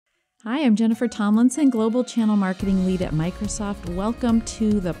Hi, I'm Jennifer Tomlinson, Global Channel Marketing Lead at Microsoft. Welcome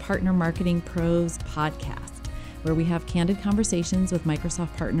to the Partner Marketing Pros podcast, where we have candid conversations with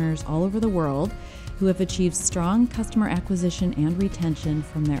Microsoft partners all over the world who have achieved strong customer acquisition and retention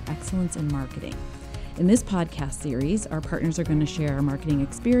from their excellence in marketing. In this podcast series, our partners are going to share marketing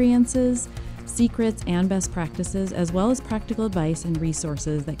experiences, secrets, and best practices, as well as practical advice and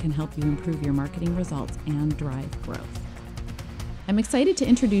resources that can help you improve your marketing results and drive growth. I'm excited to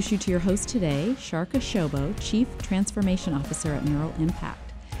introduce you to your host today, Sharka Chobot, Chief Transformation Officer at Neural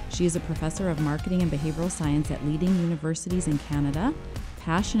Impact. She is a professor of marketing and behavioral science at leading universities in Canada,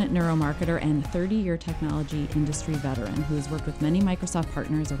 passionate neuromarketer, and a 30-year technology industry veteran who has worked with many Microsoft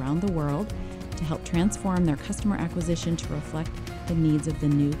partners around the world to help transform their customer acquisition to reflect the needs of the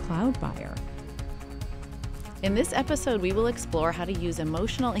new cloud buyer. In this episode, we will explore how to use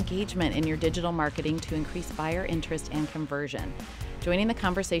emotional engagement in your digital marketing to increase buyer interest and conversion. Joining the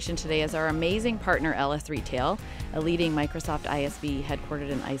conversation today is our amazing partner, LS Retail, a leading Microsoft ISV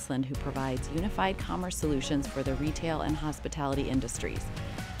headquartered in Iceland who provides unified commerce solutions for the retail and hospitality industries.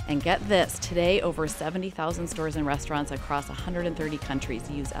 And get this, today over 70,000 stores and restaurants across 130 countries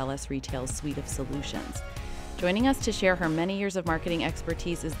use LS Retail's suite of solutions. Joining us to share her many years of marketing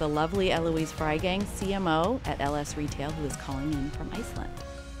expertise is the lovely Eloise Freygang, CMO at LS Retail, who is calling in from Iceland.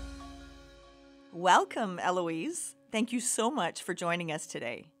 Welcome, Eloise. Thank you so much for joining us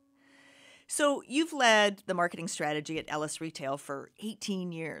today. So you've led the marketing strategy at LS Retail for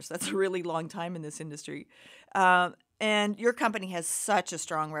 18 years. That's a really long time in this industry. And your company has such a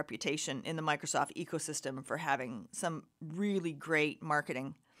strong reputation in the Microsoft ecosystem for having some really great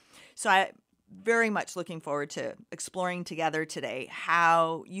marketing. So I'm very much looking forward to exploring together today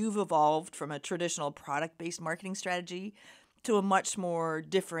how you've evolved from a traditional product-based marketing strategy to a much more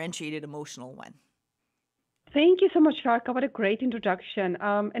differentiated emotional one. Thank you so much, Sharka. What a great introduction.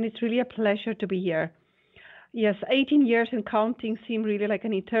 And it's really a pleasure to be here. Yes, 18 years and counting seem really like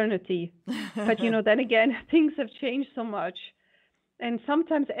an eternity. But, then again, things have changed so much. And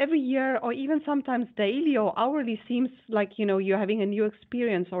sometimes every year or even sometimes daily or hourly seems like, you're having a new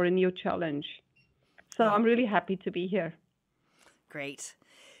experience or a new challenge. So I'm really happy to be here. Great.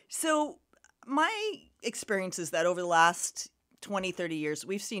 So my experience is that over the last 20, 30 years,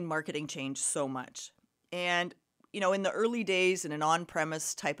 we've seen marketing change so much. And, in the early days in an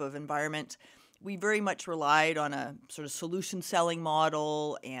on-premise type of environment, we very much relied on a sort of solution selling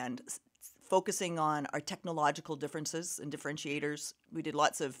model and focusing on our technological differences and differentiators. We did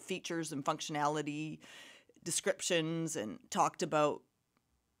lots of features and functionality descriptions and talked about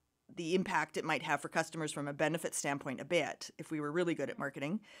the impact it might have for customers from a benefit standpoint a bit if we were really good at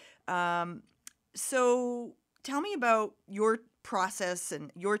marketing. So tell me about your process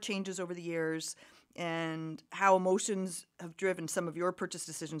and your changes over the years and how emotions have driven some of your purchase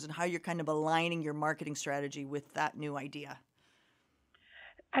decisions and how you're kind of aligning your marketing strategy with that new idea.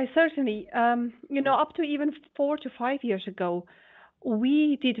 I certainly, up to even 4 to 5 years ago,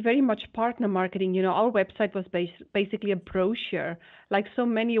 we did very much partner marketing. Our website was basically a brochure, like so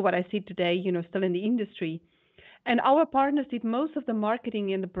many of what I see today, still in the industry. And our partners did most of the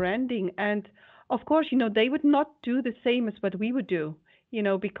marketing and the branding. And of course, they would not do the same as what we would do,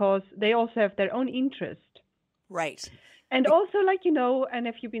 because they also have their own interest. Right. And also, and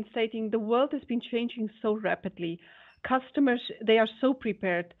if you've been stating, the world has been changing so rapidly. Customers, they are so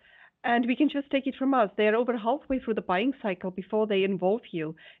prepared. And we can just take it from us. They are over halfway through the buying cycle before they involve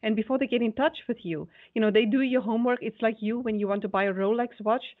you and before they get in touch with you. They do your homework. It's like you, when you want to buy a Rolex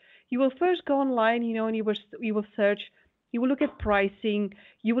watch, you will first go online, and you will search, you will look at pricing,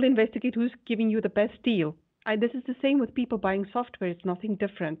 you will investigate who's giving you the best deal. This is the same with people buying software. It's nothing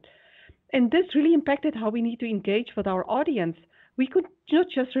different. And this really impacted how we need to engage with our audience. We could not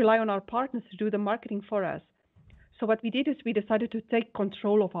just rely on our partners to do the marketing for us. So what we did is we decided to take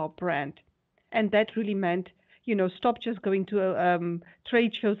control of our brand. And that really meant, stop just going to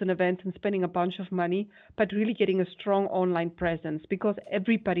trade shows and events and spending a bunch of money, but really getting a strong online presence because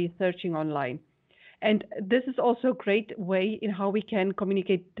everybody is searching online. And this is also a great way in how we can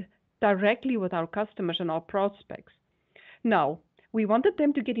communicate directly with our customers and our prospects. Now, we wanted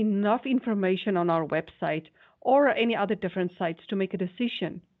them to get enough information on our website or any other different sites to make a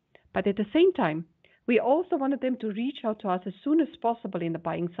decision. But at the same time, we also wanted them to reach out to us as soon as possible in the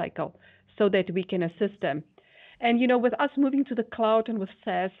buying cycle so that we can assist them. And, with us moving to the cloud and with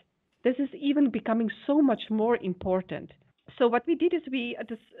SaaS, this is even becoming so much more important. So what we did is we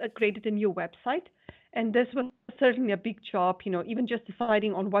created a new website. And this was certainly a big job, even just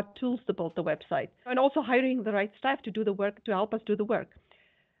deciding on what tools to build the website and also hiring the right staff to do the work, to help us do the work.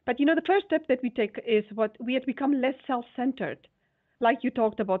 But, the first step that we take is what we had become less self-centered. like you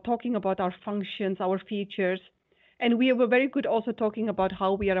talked about, talking about our functions, our features. And we were very good also talking about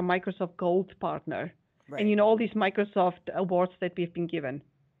how we are a Microsoft Gold partner. And, Right. all these Microsoft awards that we've been given.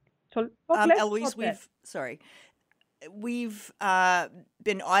 So talk less Eloise, about that. we've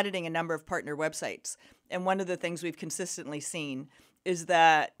been auditing a number of partner websites, and one of the things we've consistently seen is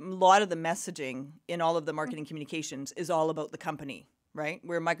that a lot of the messaging in all of the marketing communications is all about the company, right?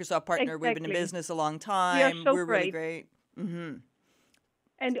 We're a Microsoft partner. We've been in Exactly. business a long We are time. so We're really great. great.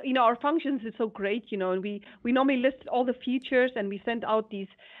 And our functions is so great, and we normally list all the features, and we send out these,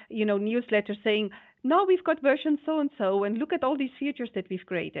 newsletters saying, now we've got version so and so, and look at all these features that we've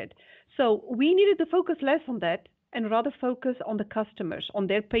created. So we needed to focus less on that and rather focus on the customers, on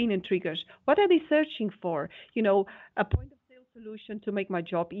their pain and triggers. What are they searching for? A point of sale solution to make my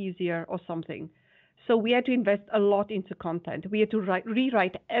job easier or something. So we had to invest a lot into content. We had to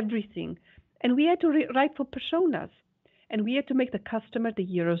rewrite everything, and we had to write for personas. And we had to make the customer the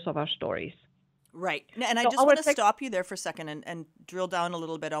heroes of our stories. Right. And I So just want to stop you there for a second and drill down a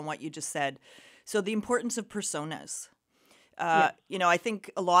little bit on what you just said. So the importance of personas. Yes. I think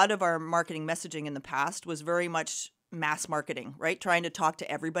a lot of our marketing messaging in the past was very much mass marketing, right? Trying to talk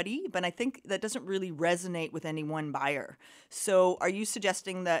to everybody. But I think that doesn't really resonate with any one buyer. So are you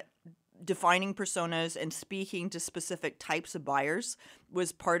suggesting that defining personas and speaking to specific types of buyers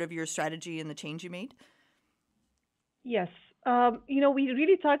was part of your strategy and the change you made? Yes. We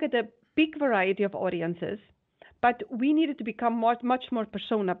really target a big variety of audiences, but we needed to become much more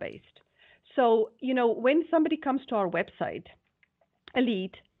persona based. So, when somebody comes to our website, a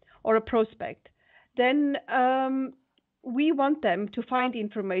lead or a prospect, then we want them to find the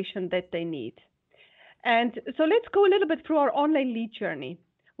information that they need. And so let's go a little bit through our online lead journey.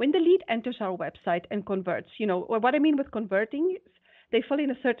 When the lead enters our website and converts, what I mean with converting is they fill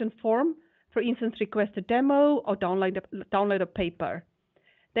in a certain form, for instance, request a demo or download a paper.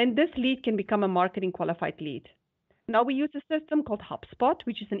 Then this lead can become a marketing qualified lead. Now we use a system called HubSpot,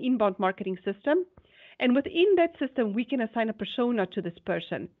 which is an inbound marketing system. And within that system, we can assign a persona to this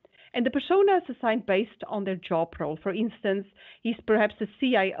person. And the persona is assigned based on their job role. For instance, he's perhaps a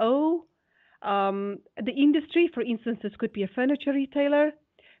CIO. The industry, for instance, this could be a furniture retailer.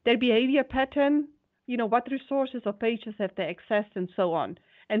 Their behavior pattern, what resources or pages have they accessed and so on.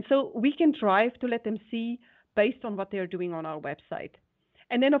 And so we can drive to let them see based on what they're doing on our website.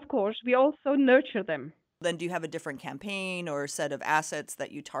 And then, of course, we also nurture them. Then do you have a different campaign or set of assets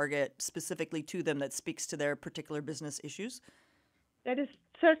that you target specifically to them that speaks to their particular business issues? That is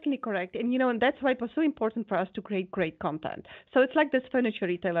certainly correct. And that's why it was so important for us to create great content. So it's like this furniture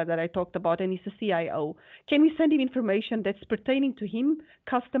retailer that I talked about, and he's a CIO. Can we send him information that's pertaining to him,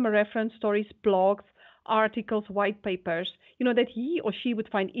 customer reference stories, blogs, articles, white papers, that he or she would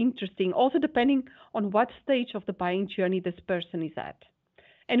find interesting, also depending on what stage of the buying journey this person is at.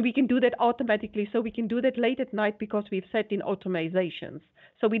 And we can do that automatically. So we can do that late at night because we've set in automatizations.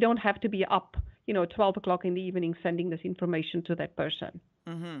 So we don't have to be up, 12 o'clock in the evening sending this information to that person.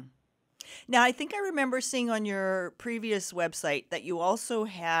 Mm-hmm. Now, I think I remember seeing on your previous website that you also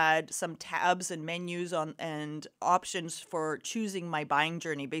had some tabs and menus and options for choosing my buying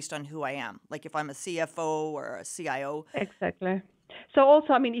journey based on who I am, like if I'm a CFO or a CIO. Exactly. So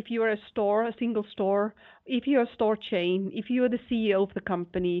also, if you are a store, a single store, if you're a store chain, if you're the CEO of the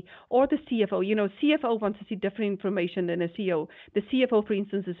company or the CFO, CFO wants to see different information than a CEO. The CFO, for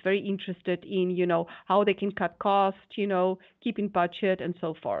instance, is very interested in, how they can cut costs, keep in budget and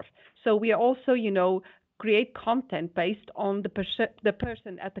so forth. So we also, create content based on the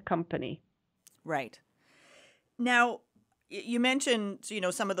person at the company. Right. Now, you mentioned,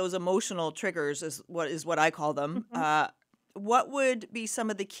 some of those emotional triggers is what I call them. Mm-hmm. What would be some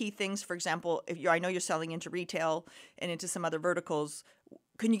of the key things, for example, I know you're selling into retail and into some other verticals.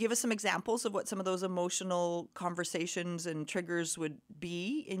 Can you give us some examples of what some of those emotional conversations and triggers would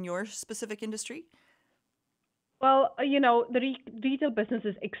be in your specific industry? Well, the retail business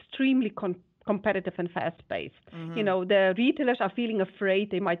is extremely competitive and fast-paced. Mm-hmm. The retailers are feeling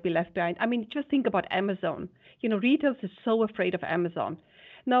afraid they might be left behind. Just think about Amazon. Retailers is so afraid of Amazon.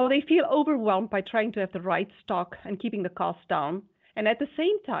 Now, they feel overwhelmed by trying to have the right stock and keeping the costs down. And at the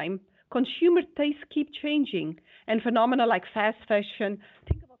same time, consumer tastes keep changing. And phenomena like fast fashion,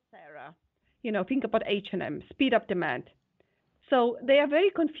 think about Sarah, think about H&M, speed up demand. So they are very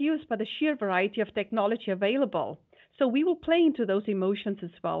confused by the sheer variety of technology available. So we will play into those emotions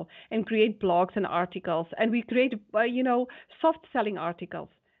as well and create blogs and articles. And we create, soft selling articles.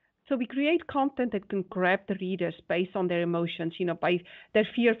 So we create content that can grab the readers based on their emotions, by their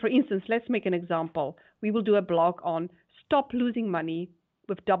fear. For instance, let's make an example. We will do a blog on stop losing money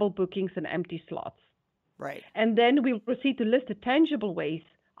with double bookings and empty slots. Right. And then we'll proceed to list the tangible ways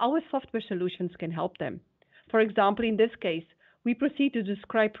our software solutions can help them. For example, in this case, we proceed to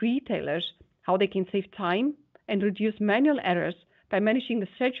describe retailers how they can save time and reduce manual errors by managing the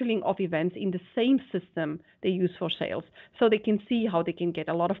scheduling of events in the same system they use for sales. So they can see how they can get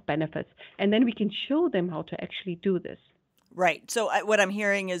a lot of benefits. And then we can show them how to actually do this. Right. So what I'm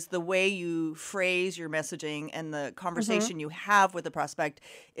hearing is the way you phrase your messaging and the conversation you have with the prospect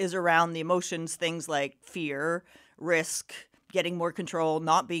is around the emotions, things like fear, risk, getting more control,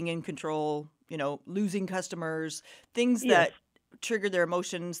 not being in control, losing customers, things Yes. that trigger their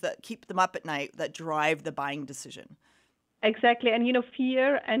emotions, that keep them up at night, that drive the buying decision. Exactly. And,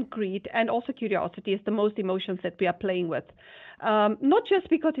 fear and greed and also curiosity is the most emotions that we are playing with. Not just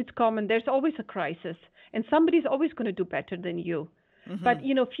because it's common, there's always a crisis and somebody's always going to do better than you. But,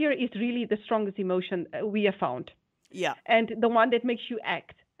 fear is really the strongest emotion we have found. Yeah. And the one that makes you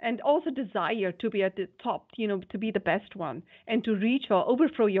act. And also desire to be at the top, to be the best one and to reach or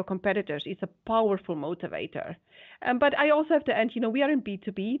overthrow your competitors is a powerful motivator. But I also have to end, we are in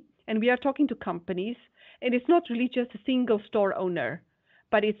B2B and we are talking to companies. And it's not really just a single store owner,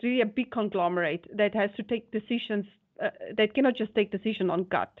 but it's really a big conglomerate that has to take decisions, that cannot just take decision on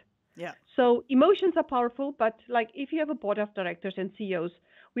gut. Yeah. So emotions are powerful, but like if you have a board of directors and CEOs,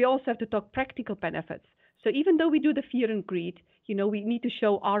 we also have to talk practical benefits. So even though we do the fear and greed, we need to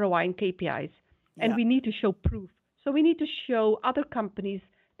show ROI and KPIs, and we need to show proof. So we need to show other companies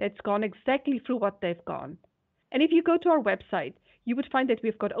that's gone exactly through what they've gone. And if you go to our website, you would find that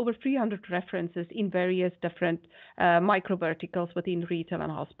we've got over 300 references in various different micro verticals within retail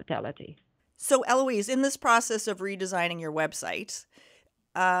and hospitality. So Eloise, in this process of redesigning your website,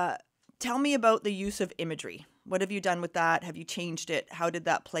 tell me about the use of imagery. What have you done with that? Have you changed it? How did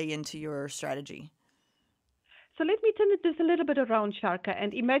that play into your strategy? So let me turn this a little bit around, Sharka,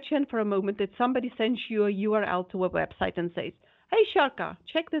 and imagine for a moment that somebody sends you a URL to a website and says, "Hey, Sharka,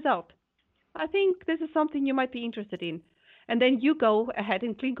 check this out. I think this is something you might be interested in." And then you go ahead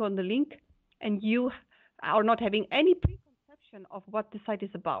and click on the link, and you are not having any preconception of what the site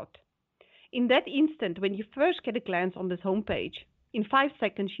is about. In that instant, when you first get a glance on this homepage, in 5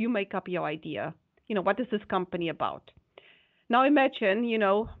 seconds, you make up your idea. What is this company about? Now imagine,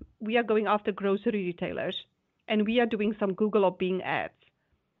 we are going after grocery retailers, and we are doing some Google or Bing ads.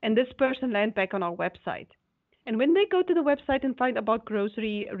 And this person lands back on our website. And when they go to the website and find about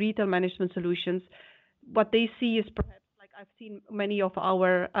grocery retail management solutions, what they see is perhaps like I've seen many of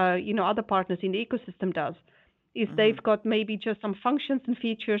our, other partners in the ecosystem does, is they've got maybe just some functions and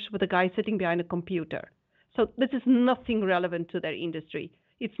features with a guy sitting behind a computer. So this is nothing relevant to their industry.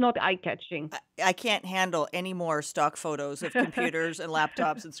 It's not eye-catching. I can't handle any more stock photos of computers and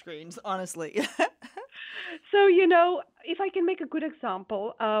laptops and screens, honestly. So, if I can make a good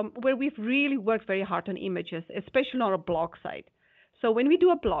example, where we've really worked very hard on images, especially on a blog site. So when we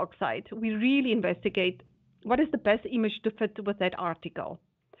do a blog site, we really investigate what is the best image to fit with that article.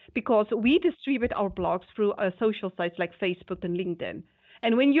 Because we distribute our blogs through social sites like Facebook and LinkedIn.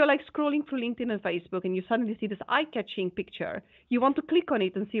 And when you're like scrolling through LinkedIn and Facebook and you suddenly see this eye-catching picture, you want to click on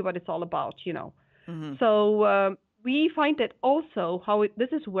it and see what it's all about, So we find that also how this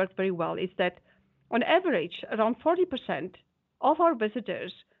has worked very well is that on average, around 40% of our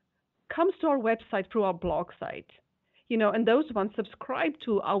visitors comes to our website through our blog site, and those ones subscribe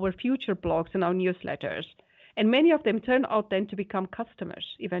to our future blogs and our newsletters. And many of them turn out then to become customers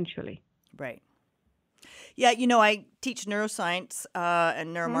eventually. Right. Yeah, I teach neuroscience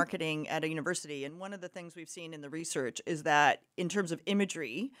and neuromarketing at a university. And one of the things we've seen in the research is that in terms of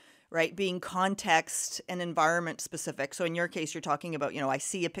imagery, right, being context and environment specific. So in your case, you're talking about, I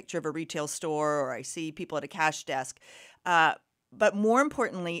see a picture of a retail store or I see people at a cash desk. But more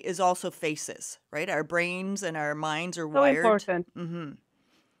importantly is also faces, right? Our brains and our minds are wired. So important.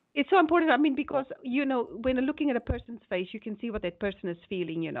 It's so important. Because, when looking at a person's face, you can see what that person is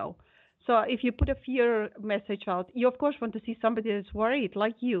feeling, So if you put a fear message out, you, of course, want to see somebody that's worried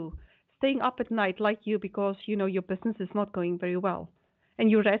like you, staying up at night like you because, your business is not going very well. And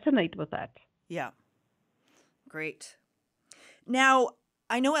you resonate with that. Yeah. Great. Now,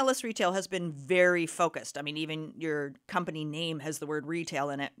 I know Ellis Retail has been very focused. Even your company name has the word retail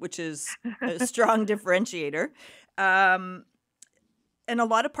in it, which is a strong differentiator. And a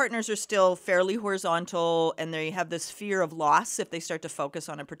lot of partners are still fairly horizontal and they have this fear of loss if they start to focus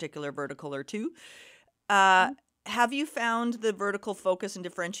on a particular vertical or two. Have you found the vertical focus and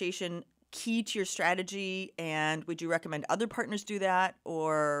differentiation key to your strategy? And would you recommend other partners do that?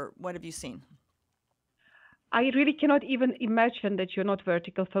 Or what have you seen? I really cannot even imagine that you're not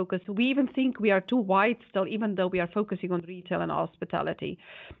vertical focused. We even think we are too wide still, even though we are focusing on retail and hospitality.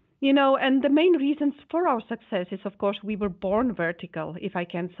 And the main reasons for our success is, of course, we were born vertical, if I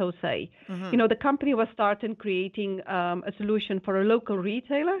can so say. Mm-hmm. The company was started creating a solution for a local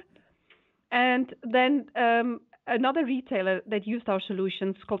retailer. And then another retailer that used our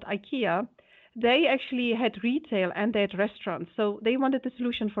solutions called IKEA, they actually had retail and they had restaurants. So they wanted a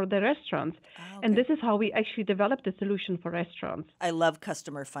solution for their restaurants. Ah, And okay. this is how we actually developed the solution for restaurants. I love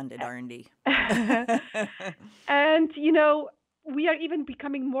customer-funded R&D. And, we are even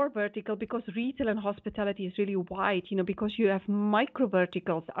becoming more vertical because retail and hospitality is really wide, because you have micro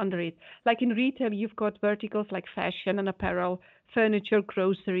verticals under it. Like in retail, you've got verticals like fashion and apparel, furniture,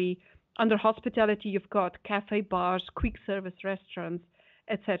 grocery. Under hospitality, you've got cafe, bars, quick service restaurants,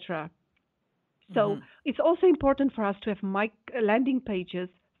 etc. So Mm-hmm. it's also important for us to have landing pages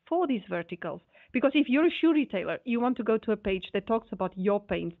for these verticals. Because if you're a shoe retailer, you want to go to a page that talks about your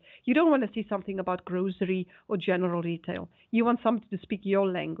paints. You don't want to see something about grocery or general retail. You want something to speak your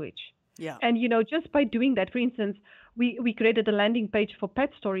language. Yeah. And, just by doing that, for instance, we created a landing page for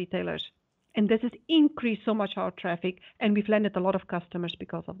pet store retailers. And this has increased so much our traffic, and we've landed a lot of customers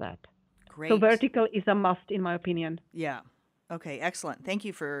because of that. So Great. vertical is a must, in my opinion. Yeah. Okay, excellent. Thank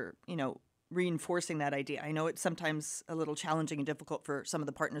you for, reinforcing that idea. I know it's sometimes a little challenging and difficult for some of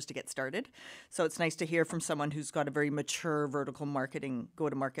the partners to get started. So it's nice to hear from someone who's got a very mature vertical marketing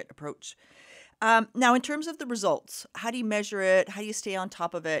go-to-market approach. Now, in terms of the results, how do you measure it? How do you stay on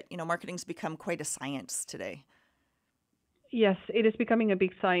top of it? Marketing's become quite a science today. Yes, it is becoming a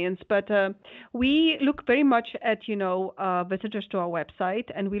big science, but we look very much at, visitors to our website,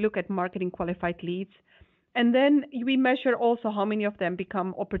 and we look at marketing qualified leads. And then we measure also how many of them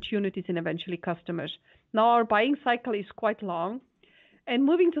become opportunities and eventually customers. Now, our buying cycle is quite long. And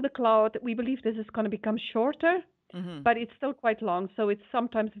moving to the cloud, we believe this is going to become shorter, Mm-hmm. but it's still quite long. So it's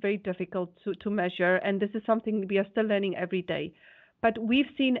sometimes very difficult to measure. And this is something we are still learning every day. But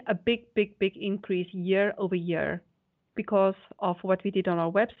we've seen a big, big, big increase year over year because of what we did on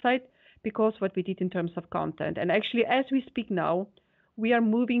our website, because what we did in terms of content. And actually, as we speak now, we are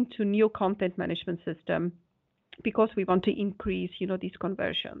moving to new content management system because we want to increase, these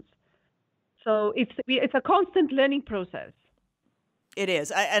conversions. So it's a constant learning process. It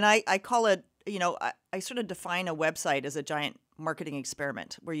is. I call it, I sort of define a website as a giant marketing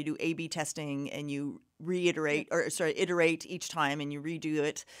experiment where you do A/B testing and you iterate each time and you redo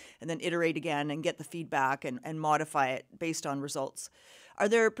it and then iterate again and get the feedback and modify it based on results. Are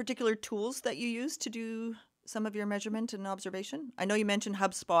there particular tools that you use to do some of your measurement and observation? I know you mentioned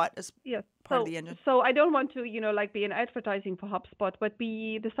HubSpot as Yes. part of the engine. So I don't want to, be an advertising for HubSpot, but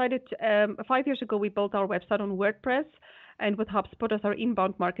we decided 5 years ago we built our website on WordPress and with HubSpot as our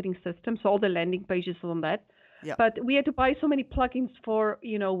inbound marketing system. So all the landing pages on that. Yeah. But we had to buy so many plugins for,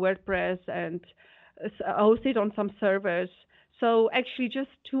 WordPress and host it on some servers. So actually just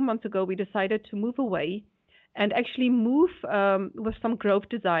 2 months ago, we decided to move away and actually move with some growth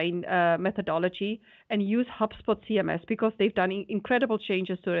design methodology and use HubSpot CMS because they've done incredible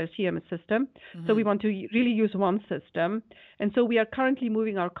changes to their CMS system. Mm-hmm. So we want to really use one system. And so we are currently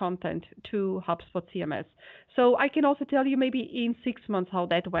moving our content to HubSpot CMS. So I can also tell you maybe in 6 months how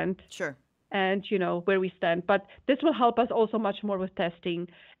that went. Sure. And, where we stand. But this will help us also much more with testing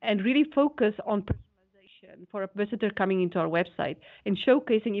and really focus on personalization for a visitor coming into our website and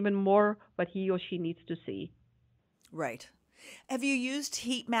showcasing even more what he or she needs to see. Right. Have you used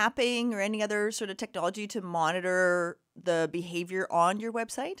heat mapping or any other sort of technology to monitor the behavior on your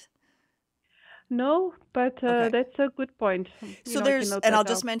website? No, but Okay. that's a good point. So I can there's, note and that I'll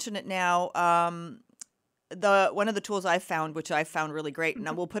just down. mention it now. One of the tools I found, which I found really great, and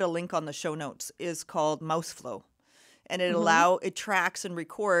I will put a link on the show notes, is called Mouseflow, and it tracks and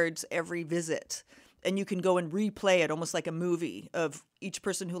records every visit, and you can go and replay it almost like a movie of each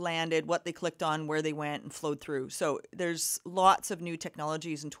person who landed, what they clicked on, where they went, and flowed through. So there's lots of new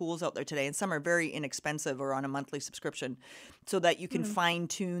technologies and tools out there today, and some are very inexpensive or on a monthly subscription, so that you can fine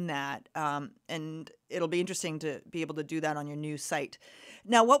tune that, and it'll be interesting to be able to do that on your new site.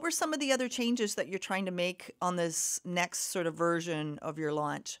 Now, what were some of the other changes that you're trying to make on this next sort of version of your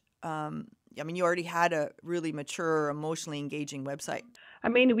launch? You already had a really mature, emotionally engaging website.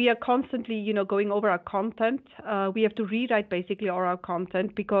 We are constantly, going over our content. We have to rewrite basically all our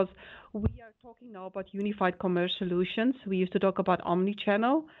content because we are talking now about unified commerce solutions. We used to talk about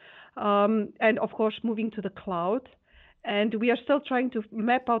omnichannel, and of course, moving to the cloud. And we are still trying to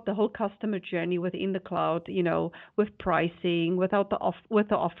map out the whole customer journey within the cloud, with pricing, with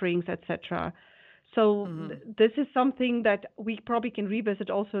the offerings, etc. So this is something that we probably can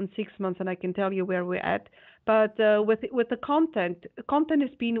revisit also in 6 months, and I can tell you where we're at. But with the content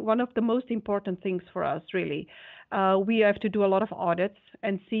has been one of the most important things for us, really. we have to do a lot of audits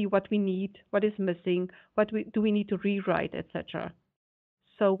and see what we need, what is missing, do we need to rewrite, etc.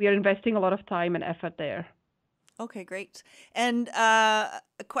 So we are investing a lot of time and effort there. Okay, great. And a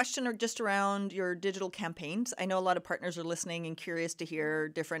question just around your digital campaigns. I know a lot of partners are listening and curious to hear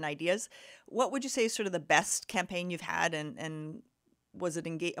different ideas. What would you say is sort of the best campaign you've had, and was it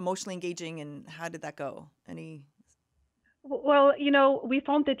emotionally engaging, and how did that go? Any? Well, we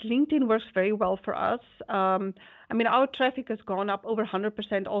found that LinkedIn works very well for us. I mean, our traffic has gone up over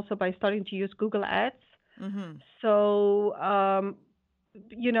 100% also by starting to use Google Ads. Mm-hmm. So,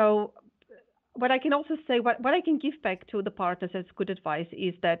 what I can also say, what I can give back to the partners as good advice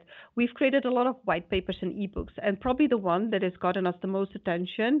is that we've created a lot of white papers and ebooks, and probably the one that has gotten us the most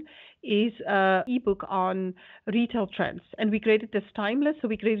attention is ebook on retail trends. And we created this timeless, so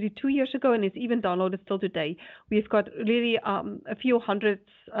we created it 2 years ago, and it's even downloaded still today. We've got really a few hundreds,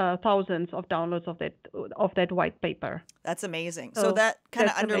 thousands of downloads of that white paper. That's amazing. So that kind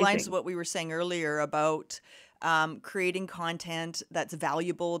of underlines amazing. what we were saying earlier about creating content that's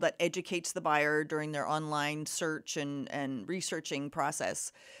valuable, that educates the buyer during their online search and researching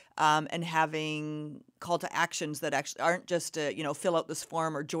process, and having call to actions that actually aren't just fill out this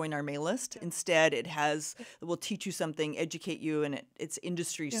form or join our mail list. Instead, it will teach you something, educate you, and it's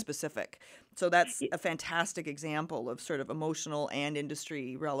industry specific. So that's a fantastic example of sort of emotional and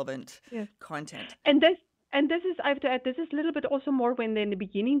industry relevant content. And this is, I have to add, this is a little bit also more when they're in the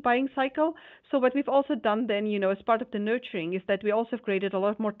beginning buying cycle. So what we've also done then, as part of the nurturing, is that we also have created a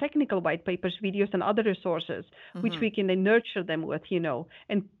lot more technical white papers, videos, and other resources, which we can then nurture them with,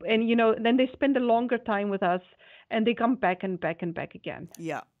 and then they spend a longer time with us, and they come back and back and back again.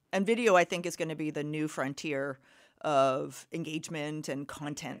 Yeah. And video, I think, is going to be the new frontier of engagement and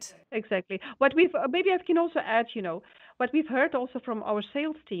content. Exactly. Maybe I can also add, what we've heard also from our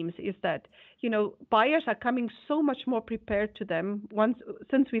sales teams is that, buyers are coming so much more prepared to them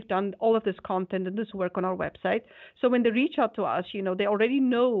since we've done all of this content and this work on our website. So when they reach out to us, they already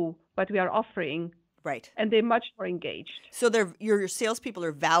know what we are offering. Right. And they're much more engaged. So your salespeople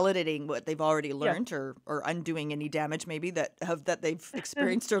are validating what they've already learned, or undoing any damage maybe that they've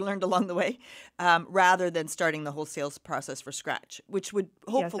experienced or learned along the way, rather than starting the whole sales process from scratch, which would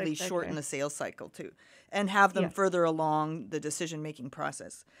hopefully shorten the sales cycle too, and have them further along the decision-making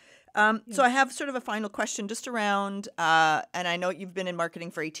process. So I have sort of a final question just around, and I know you've been in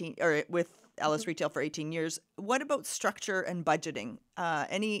marketing for with Ellis Retail for 18 years. What about structure and budgeting?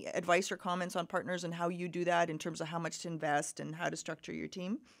 Any advice or comments on partners and how you do that in terms of how much to invest and how to structure your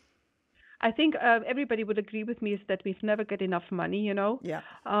team? I think everybody would agree with me is that we've never got enough money, Yeah.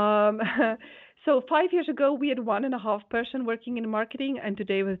 So 5 years ago, we had 1.5 person working in marketing, and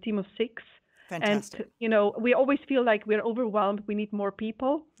today we're a team of 6. Fantastic. And, we always feel like we're overwhelmed. We need more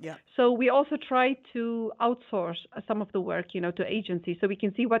people. Yeah. So we also try to outsource some of the work, to agencies, so we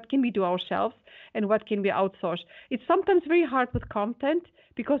can see what can we do ourselves and what can we outsource. It's sometimes very hard with content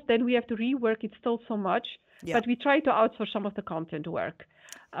because then we have to rework it still so much. Yeah. But we try to outsource some of the content work.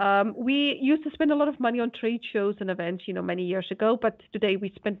 We used to spend a lot of money on trade shows and events, many years ago, but today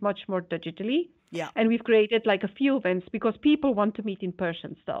we spend much more digitally. Yeah. And we've created like a few events because people want to meet in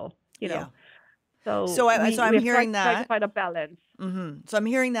person still, know. So I'm hearing that. Try to find a balance. Mm-hmm. So I'm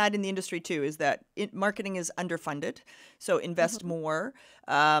hearing that in the industry too, is that marketing is underfunded. So invest more.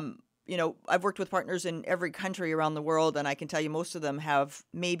 I've worked with partners in every country around the world, and I can tell you most of them have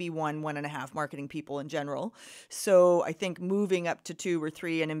maybe 1.5 marketing people in general. So I think moving up to 2 or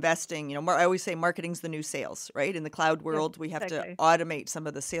 3 and investing, I always say marketing's the new sales, right? In the cloud world, we have to automate some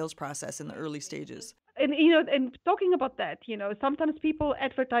of the sales process in the early stages. And and talking about that, sometimes people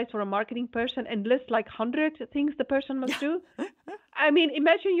advertise for a marketing person and list like 100 things the person must do. I mean,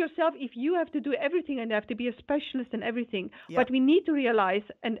 imagine yourself if you have to do everything and have to be a specialist in everything. Yeah. But we need to realize,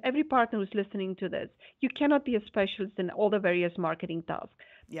 and every partner who's listening to this, you cannot be a specialist in all the various marketing tasks.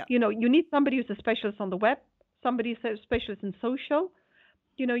 Yeah. You need somebody who's a specialist on the web, somebody who's a specialist in social.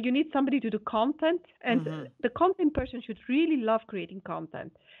 You need somebody to do content, and the content person should really love creating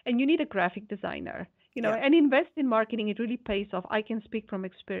content. And you need a graphic designer. And invest in marketing. It really pays off. I can speak from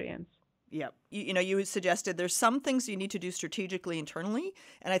experience. Yeah. You suggested there's some things you need to do strategically internally.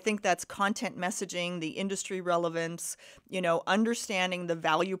 And I think that's content messaging, the industry relevance, understanding the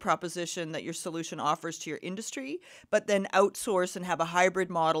value proposition that your solution offers to your industry, but then outsource and have a hybrid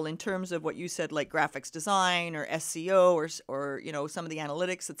model in terms of what you said, like graphics design or SEO or some of the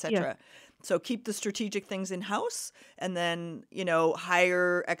analytics, et cetera. Yeah. So keep the strategic things in-house and then,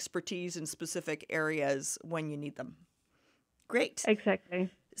 hire expertise in specific areas when you need them. Great. Exactly.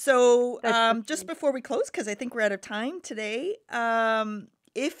 So just before we close, because I think we're out of time today,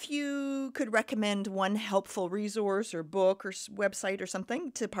 if you could recommend one helpful resource or book or website or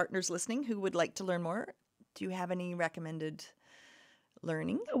something to partners listening who would like to learn more, do you have any recommended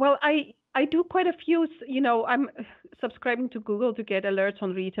learning? Well, I do quite a few. I'm subscribing to Google to get alerts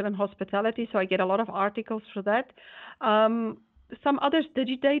on retail and hospitality, so I get a lot of articles for that. Some others,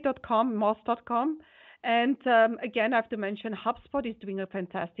 digiday.com, moss.com. And again, I have to mention HubSpot is doing a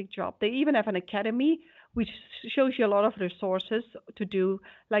fantastic job. They even have an academy which shows you a lot of resources to do,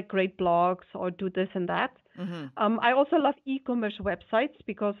 like great blogs or do this and that. I also love e-commerce websites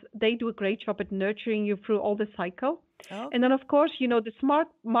because they do a great job at nurturing you through all the cycle. Oh, And then, of course, the smart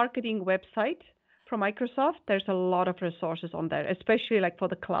marketing website from Microsoft, there's a lot of resources on there, especially like for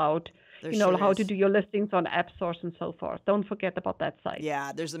the cloud, there sure how is. to do your listings on AppSource and so forth. Don't forget about that site.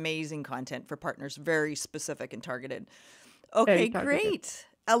 Yeah, there's amazing content for partners, very specific and targeted. Okay, great.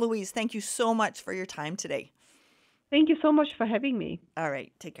 Eloise, thank you so much for your time today. Thank you so much for having me. All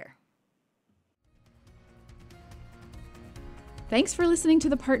right, take care. Thanks for listening to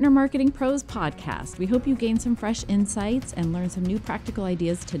the Partner Marketing Pros podcast. We hope you gained some fresh insights and learned some new practical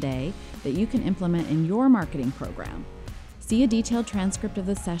ideas today that you can implement in your marketing program. See a detailed transcript of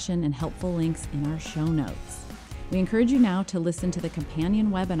the session and helpful links in our show notes. We encourage you now to listen to the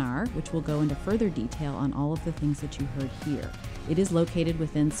companion webinar, which will go into further detail on all of the things that you heard here. It is located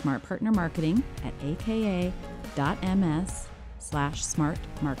within Smart Partner Marketing at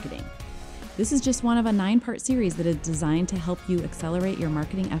aka.ms/smartmarketing. This is just one of a 9-part series that is designed to help you accelerate your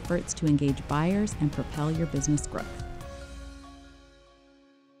marketing efforts to engage buyers and propel your business growth.